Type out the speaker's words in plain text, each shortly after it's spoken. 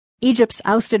Egypt's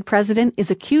ousted president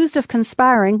is accused of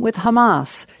conspiring with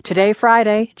Hamas. Today,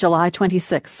 Friday, July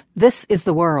 26. This is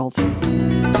The World.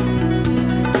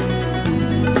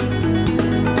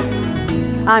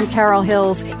 I'm Carol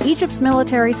Hills. Egypt's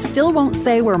military still won't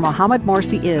say where Mohamed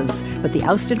Morsi is, but the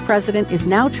ousted president is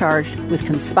now charged with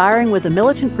conspiring with the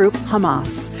militant group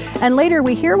Hamas. And later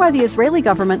we hear why the Israeli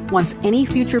government wants any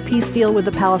future peace deal with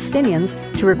the Palestinians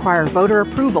to require voter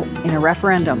approval in a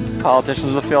referendum.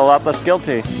 Politicians will feel a lot less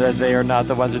guilty that they are not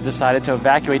the ones who decided to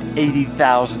evacuate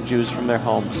 80,000 Jews from their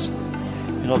homes.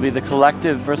 It'll be the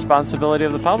collective responsibility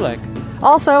of the public.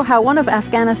 Also, how one of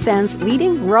Afghanistan's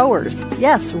leading rowers,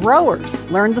 yes, rowers,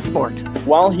 learned the sport.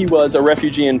 While he was a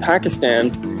refugee in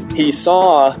Pakistan, he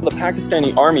saw the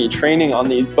Pakistani army training on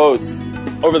these boats.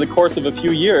 Over the course of a few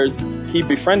years, he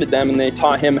befriended them and they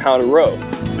taught him how to row.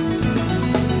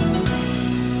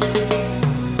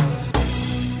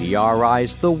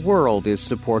 PRI's The World is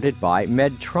supported by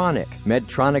Medtronic.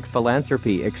 Medtronic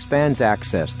Philanthropy expands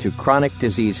access to chronic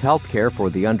disease healthcare for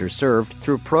the underserved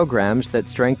through programs that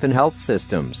strengthen health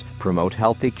systems, promote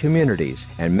healthy communities,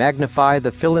 and magnify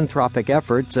the philanthropic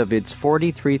efforts of its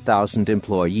 43,000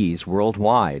 employees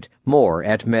worldwide. More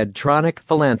at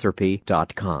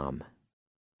medtronicphilanthropy.com.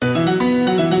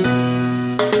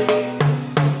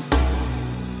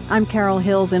 I'm Carol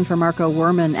Hills in for Marco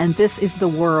Werman, and this is The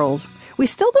World. We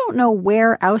still don't know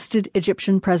where ousted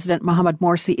Egyptian President Mohamed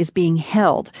Morsi is being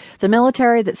held. The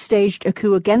military that staged a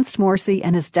coup against Morsi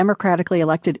and his democratically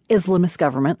elected Islamist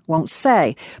government won't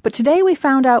say. But today we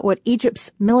found out what Egypt's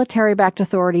military-backed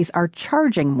authorities are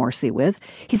charging Morsi with.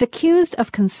 He's accused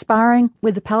of conspiring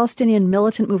with the Palestinian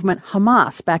militant movement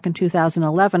Hamas back in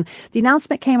 2011. The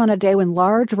announcement came on a day when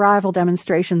large rival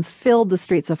demonstrations filled the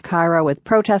streets of Cairo with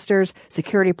protesters,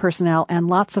 security personnel, and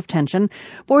lots of tension.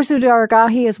 Borzu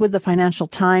Dargahi is with the Financial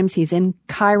Times. He's in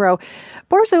Cairo.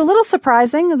 Borzu, a little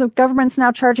surprising. The government's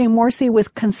now charging Morsi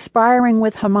with conspiring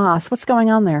with Hamas. What's going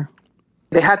on there?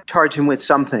 They had to charge him with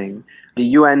something. The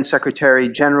UN Secretary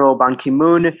General Ban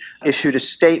Ki-moon issued a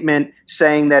statement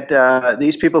saying that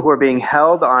these people who are being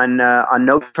held on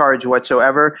no charge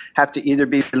whatsoever have to either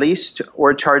be released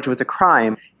or charged with a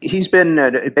crime. He's been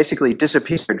basically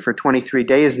disappeared for 23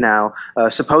 days now,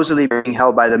 supposedly being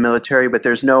held by the military, but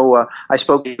there's no... I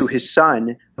spoke to his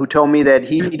son, who told me that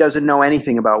he doesn't know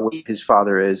anything about what his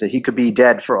father is, that he could be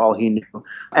dead for all he knew.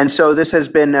 And so this has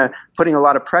been putting a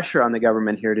lot of pressure on the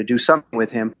government here to do something with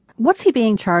him. What's he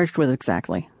being charged with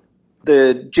exactly?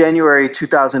 The January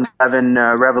 2011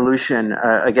 revolution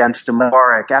against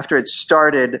Mubarak. After it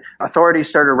started, authorities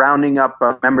started rounding up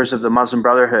members of the Muslim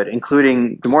Brotherhood,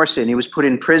 including Morsi, and he was put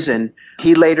in prison.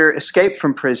 He later escaped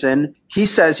from prison. He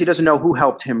says he doesn't know who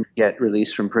helped him get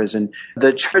released from prison.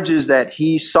 The charges that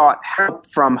he sought help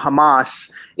from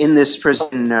Hamas in this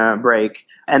prison break,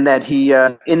 and that he,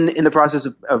 in the process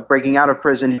of breaking out of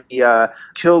prison, he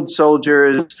killed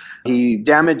soldiers, he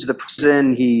damaged the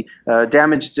prison, he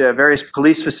damaged various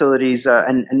police facilities,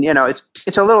 and you know,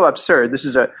 it's a little absurd. This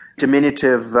is a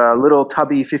diminutive, little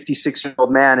tubby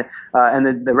 56-year-old man,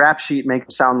 and the rap sheet makes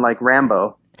him sound like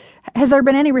Rambo. Has there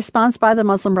been any response by the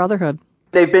Muslim Brotherhood?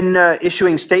 They've been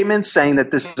issuing statements saying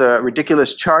that this is a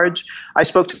ridiculous charge. I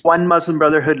spoke to one Muslim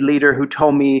Brotherhood leader who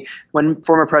told me when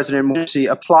former President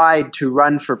Morsi applied to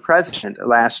run for president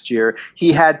last year,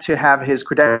 he had to have his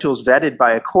credentials vetted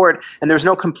by a court, and there's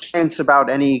no complaints about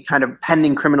any kind of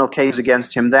pending criminal case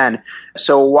against him then.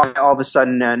 So why all of a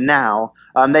sudden now?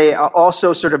 They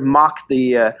also sort of mocked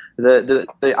the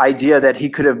idea that he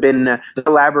could have been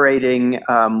collaborating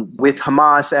with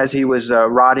Hamas as he was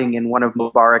rotting in one of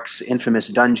Mubarak's infamous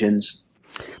dungeons.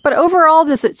 But overall,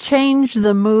 does it change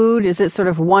the mood? Is it sort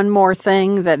of one more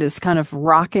thing that is kind of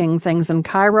rocking things in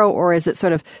Cairo, or is it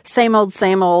sort of same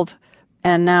old,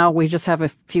 and now we just have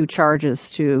a few charges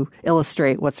to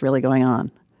illustrate what's really going on?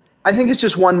 I think it's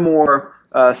just one more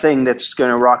thing that's going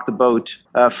to rock the boat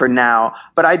for now.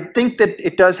 But I think that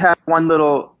it does have one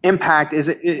little impact, is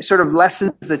it sort of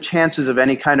lessens the chances of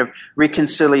any kind of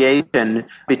reconciliation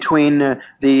between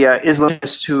the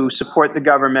Islamists who support the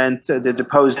government, the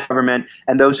deposed government,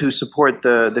 and those who support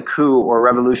the coup or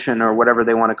revolution or whatever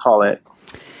they want to call it.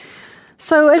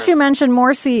 So, as you mentioned,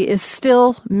 Morsi is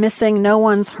still missing. No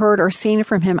one's heard or seen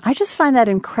from him. I just find that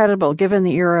incredible, given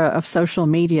the era of social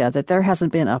media, that there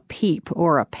hasn't been a peep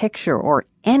or a picture or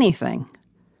anything.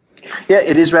 Yeah,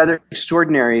 it is rather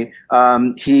extraordinary.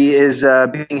 He is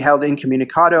being held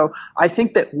incommunicado. I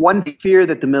think that one fear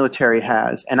that the military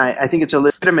has, and I think it's a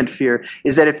legitimate fear,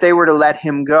 is that if they were to let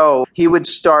him go, he would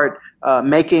start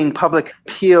making public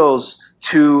appeals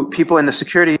to people in the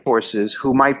security forces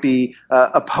who might be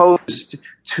opposed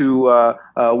to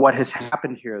what has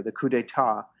happened here, the coup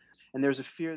d'etat. And there's a fear